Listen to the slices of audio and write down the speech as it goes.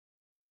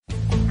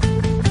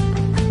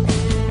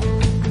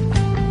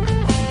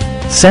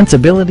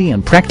Sensibility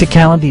and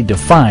practicality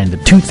define the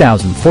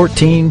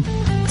 2014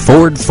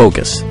 Ford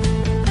Focus.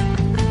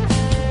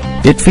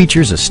 It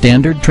features a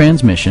standard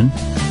transmission,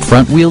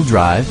 front-wheel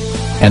drive,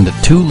 and a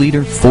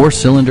 2-liter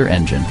 4-cylinder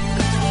engine.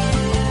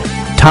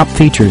 Top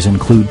features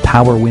include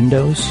power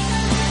windows,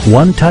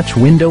 one-touch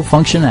window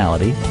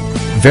functionality,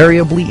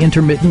 variably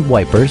intermittent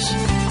wipers,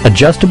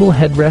 adjustable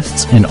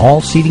headrests in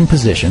all seating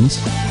positions,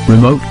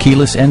 remote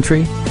keyless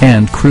entry,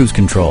 and cruise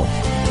control.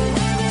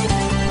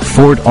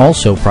 Ford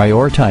also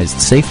prioritized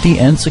safety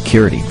and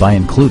security by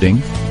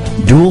including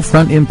dual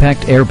front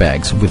impact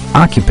airbags with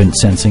occupant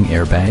sensing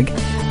airbag,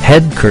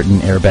 head curtain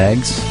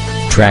airbags,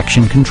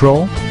 traction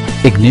control,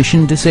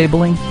 ignition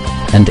disabling,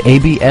 and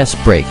ABS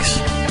brakes.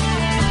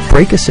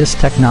 Brake Assist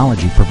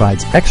technology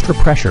provides extra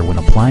pressure when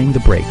applying the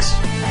brakes.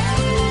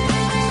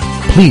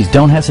 Please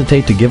don't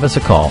hesitate to give us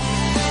a call.